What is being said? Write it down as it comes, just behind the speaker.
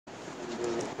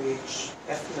page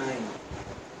F9.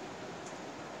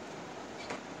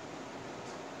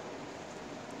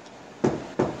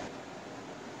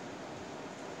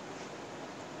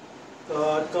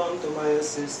 God, come to my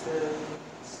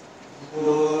assistance.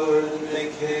 Lord,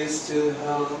 make haste to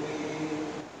help me.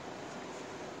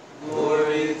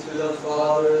 Glory to the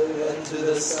Father, and to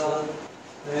the Son,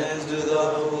 and to the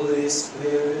Holy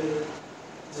Spirit,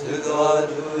 to God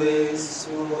who is,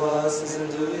 who was,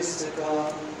 and who is to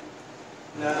come,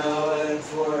 now and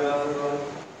forever.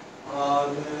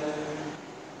 Amen.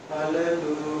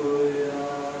 Hallelujah.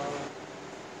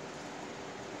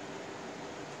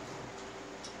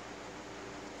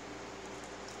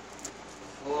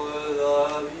 For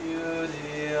the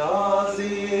beauty of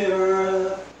the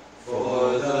earth,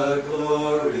 for the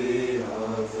glory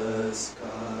of the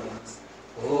skies,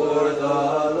 for the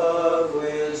love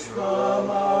which from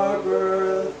our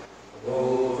birth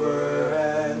over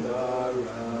and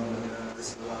around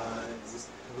us lies.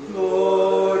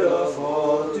 Lord of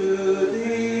all, to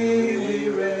thee we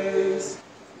raise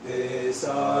this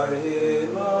our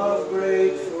hymn of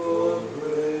grateful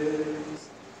praise.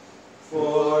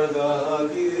 For the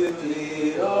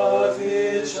beauty of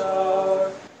each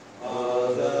hour,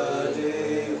 of the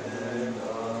day and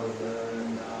of the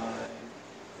night,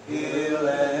 hill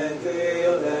and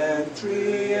vale and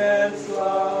tree and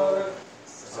flower,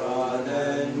 sun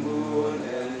and moon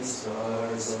and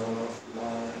stars of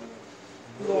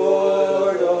light.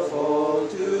 Lord of all,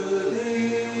 to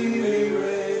thee we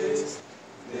raise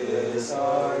this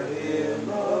our hymn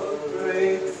of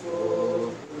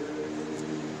grateful praise.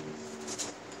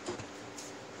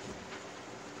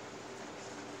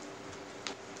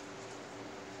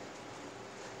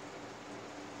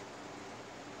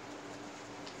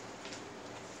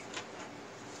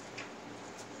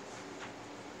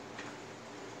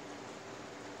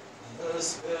 The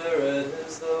Spirit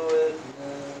is the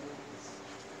witness.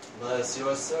 Bless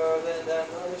your servant, and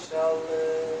I shall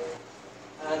live,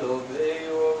 and obey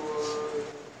your word.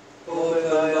 Open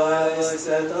thy eyes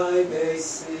that I may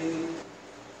see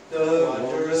the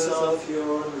wonders of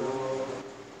your Lord.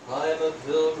 I am a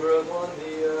pilgrim on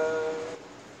the earth.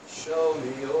 Show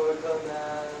me your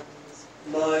commands.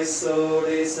 My soul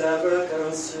is ever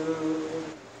consumed,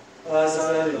 as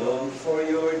I long for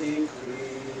your decrees.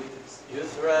 You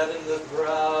threaten the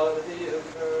proud, the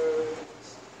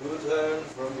accursed, who turn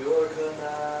from your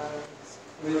commands.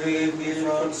 Relieve me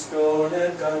from scorn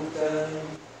and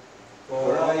contempt,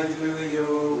 for I do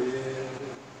your will.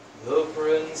 The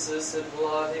princes sit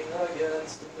plotting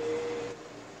against me.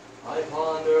 I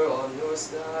ponder on your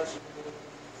statutes.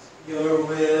 Your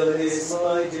will is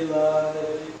my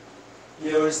delight.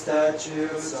 Your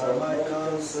statutes are my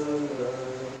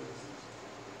counselors.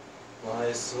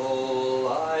 My soul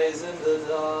lies in the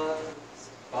dust.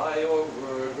 By your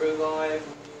word revive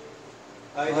me.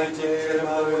 I declare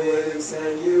my ways,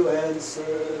 and you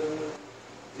answer.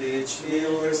 Teach me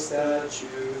your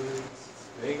statutes.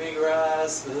 Make me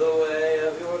grasp the way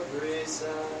of your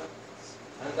precepts,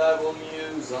 and I will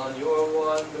muse on your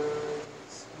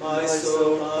wonders. My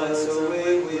soul lies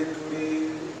away with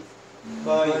grief.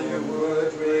 By your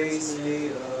word raise me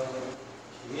up.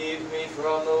 Keep me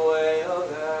from the way of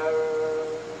error,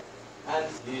 and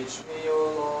teach me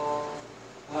your law.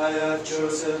 I have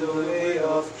chosen the way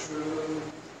of truth,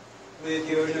 with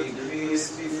your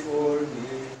decrees before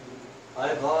me.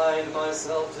 I bind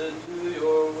myself to do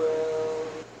your will.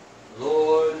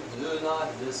 Lord, do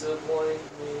not disappoint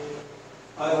me.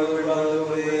 I will run the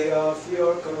way of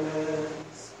your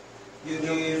commands. You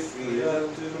give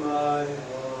freedom to my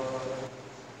heart.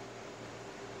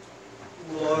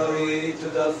 Glory to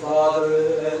the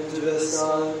Father, and to the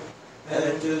Son,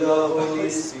 and to the Holy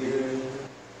Spirit,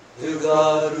 to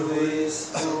God who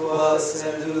is, who was,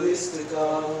 and who is to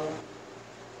come,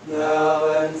 now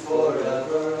and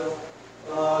forever.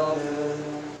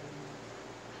 Amen.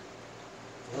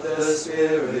 The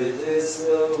Spirit is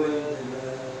the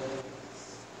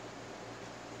witness.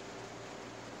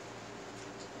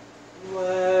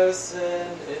 Where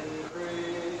sin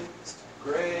increased,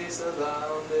 grace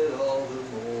abounded all the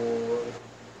more.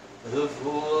 The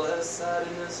fool has said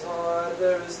in his heart,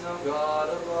 there is no God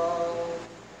above.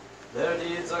 Their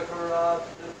deeds are corrupt,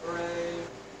 depraved,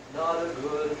 not a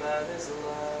good man is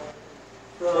left.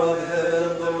 From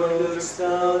heaven the Lord looks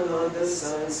down on the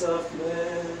sons of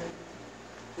men,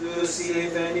 to see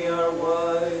if any are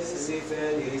wise, if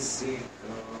any seek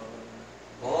God.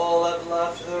 All have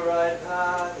left the right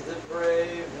path,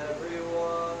 depraved every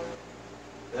one.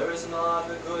 There is not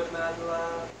a good man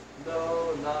left,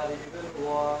 no, not even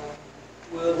one.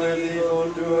 Will the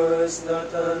evildoers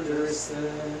not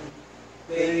understand?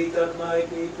 They eat up my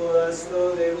people as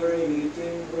though they were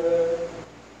eating bread.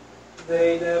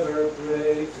 They never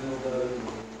pray to the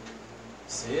Lord.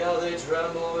 See how they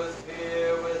tremble with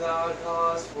fear, without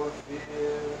cause for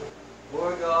fear.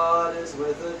 For God is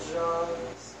with the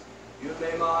just. You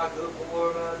may mock the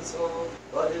poor man's hope,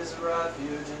 but his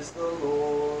refuge is the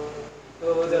Lord.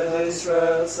 Oh, that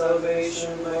Israel's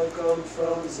salvation might come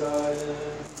from Zion,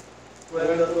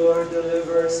 when the Lord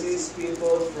delivers his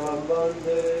people from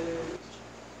bondage.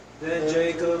 Then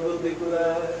Jacob will be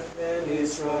glad, and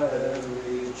Israel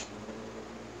rejoice.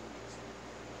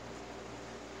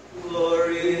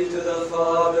 Glory to the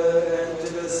Father, and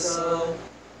to the Son,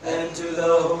 and to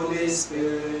the Holy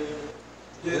Spirit,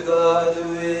 to God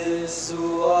who is,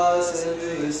 who was, and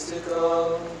who is to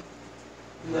come,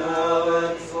 now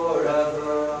and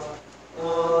forever.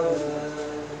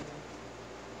 Amen.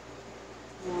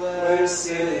 Where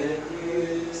sin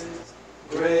increased,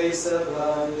 grace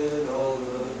abounded all the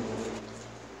more.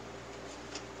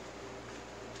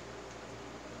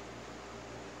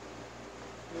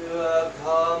 You have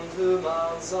come to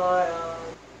Mount Zion,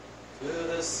 to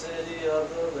the city of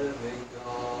the living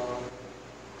God.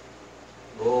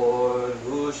 Lord,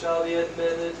 who shall be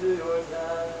admitted to your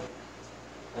tent,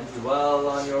 and dwell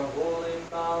on your holy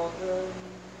mountain?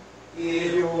 He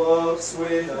who walks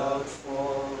without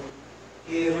fault,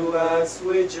 he who acts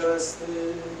with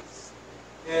justice,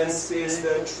 and speaks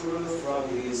the truth from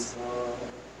his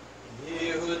heart. He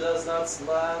who does not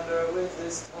slander with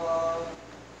his tongue,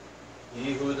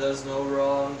 he who does no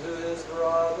wrong to his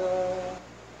brother,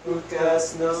 who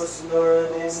casts no snare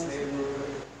on his neighbor,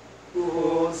 who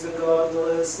holds the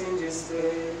godless in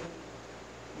disdain,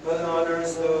 but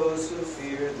honors those who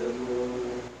fear the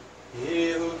Lord.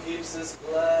 He who keeps his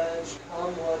pledge,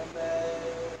 come what may,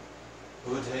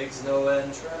 who takes no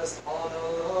interest on a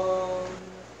loan,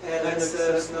 and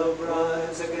accepts no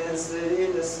bribes against the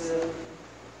innocent,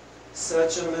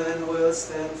 such a man will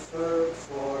stand firm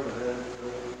forever.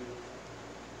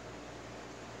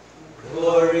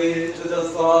 Glory to the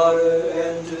Father,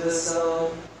 and to the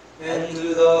Son, and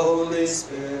to the Holy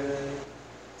Spirit,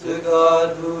 to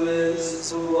God who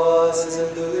is, who was,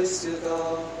 and who is to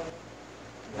come,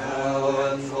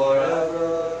 now and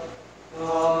forever.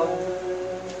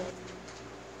 Amen.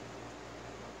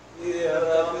 We have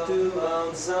come to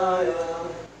Mount Zion,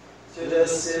 to the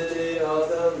city of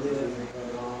the living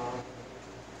God.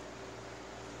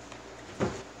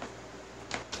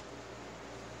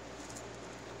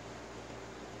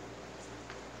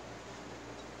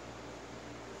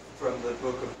 From the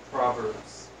book of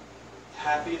Proverbs.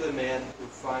 Happy the man who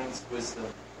finds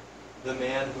wisdom, the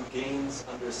man who gains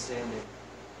understanding.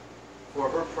 For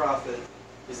her profit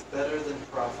is better than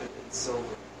profit in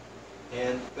silver,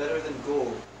 and better than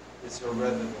gold is her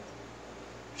revenue.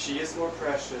 She is more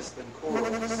precious than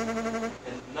corals,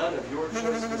 and none of your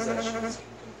choice possessions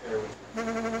can compare with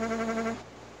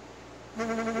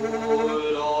her.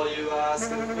 Lord, all you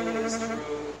ask of me is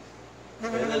truth.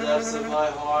 In the depths of my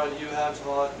heart you have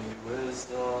taught me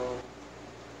wisdom.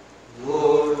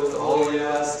 Lord, all you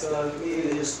ask of me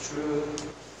is truth.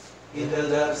 In the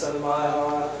depths of my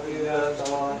heart you have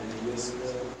taught me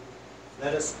wisdom.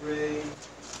 Let us pray.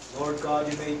 Lord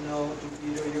God, you made known to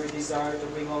Peter your desire to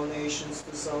bring all nations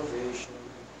to salvation.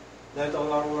 Let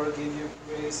all our work give you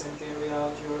praise and carry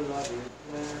out your loving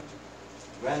plan.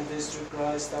 Grant this through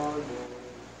Christ our Lord.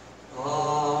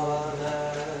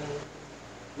 Amen.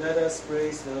 Let us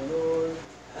praise the Lord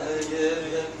and give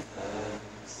him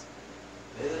thanks.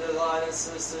 May the divine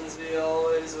assistance be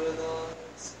always with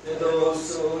us, and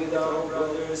also with our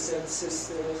brothers and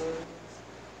sisters.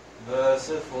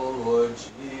 Merciful Lord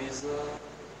Jesus,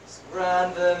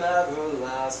 grant them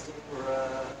everlasting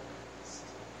rest.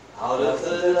 Out of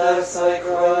the depths I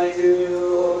cry to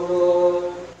you,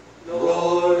 O Lord.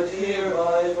 Lord, hear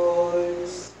my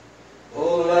voice.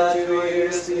 O let your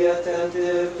ears be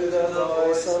attentive to the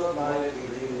voice of my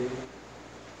plea.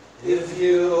 If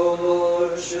you, O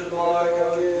Lord, should mark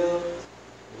our guilt,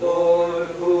 Lord,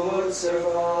 who would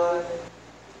survive?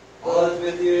 But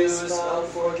with you is found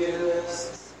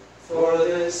forgiveness, for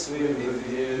this we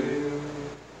review.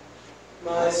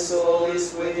 My soul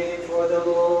is waiting for the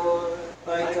Lord,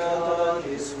 I count on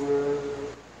his word.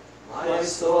 My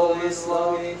soul is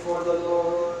longing for the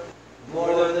Lord,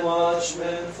 more than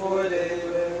watchmen for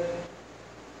David.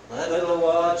 Let the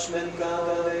watchmen count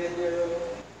on David,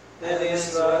 and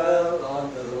Israel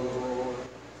on the Lord.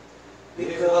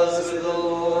 Because with the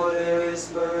Lord there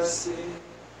is mercy,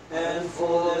 and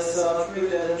fullness of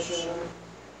redemption.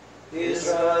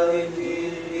 Israel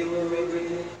indeed he will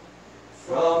redeem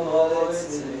from all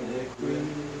its iniquity.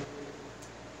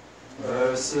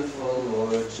 Merciful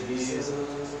Lord Jesus,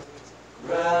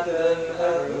 grant them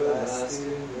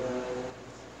everlasting rest.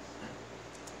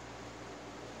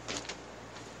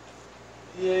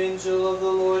 The angel of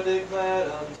the Lord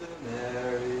declared unto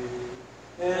Mary,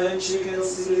 and she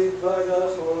conceived by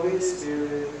the Holy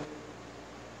Spirit.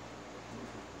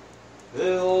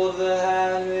 Behold the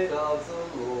handmaid of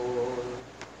the Lord,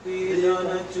 Be done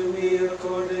unto me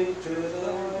according to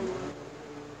thy word.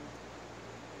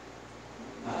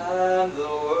 and the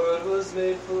Word was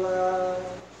made flesh,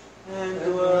 And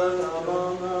dwelt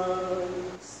among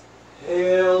us.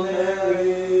 Hail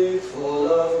Mary, full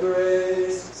of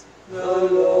grace, the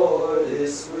Lord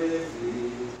is with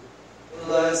thee.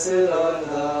 Blessed art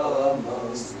thou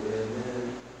amongst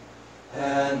women,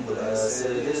 and blessed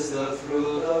is the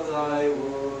fruit of thy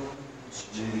womb,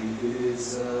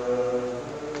 Jesus.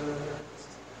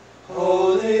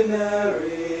 Holy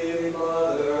Mary,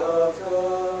 Mother of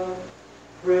God,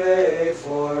 pray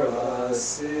for us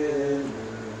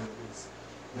sinners,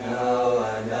 now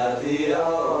and at the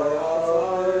hour of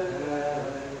our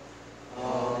death.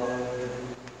 Amen.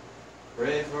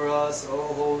 Pray for us, O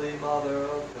Holy Mother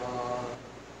of God,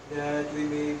 that we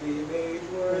may be made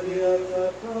worthy of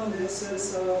the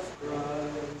promises of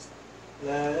Christ.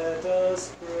 Let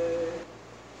us pray.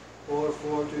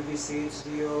 For to beseech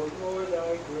thee, O Lord,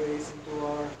 thy grace into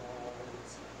our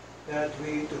hearts, that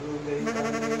we, to whom the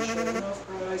incarnation of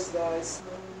Christ thy Son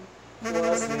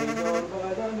was made known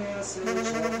by the message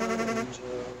of an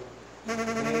angel,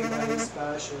 may by his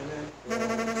passion and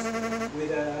cross, with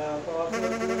the help of the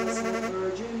Blessed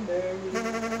Virgin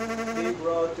Mary, be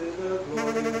brought to the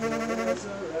glory of the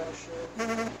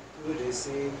resurrection, through the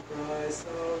same Christ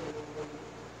our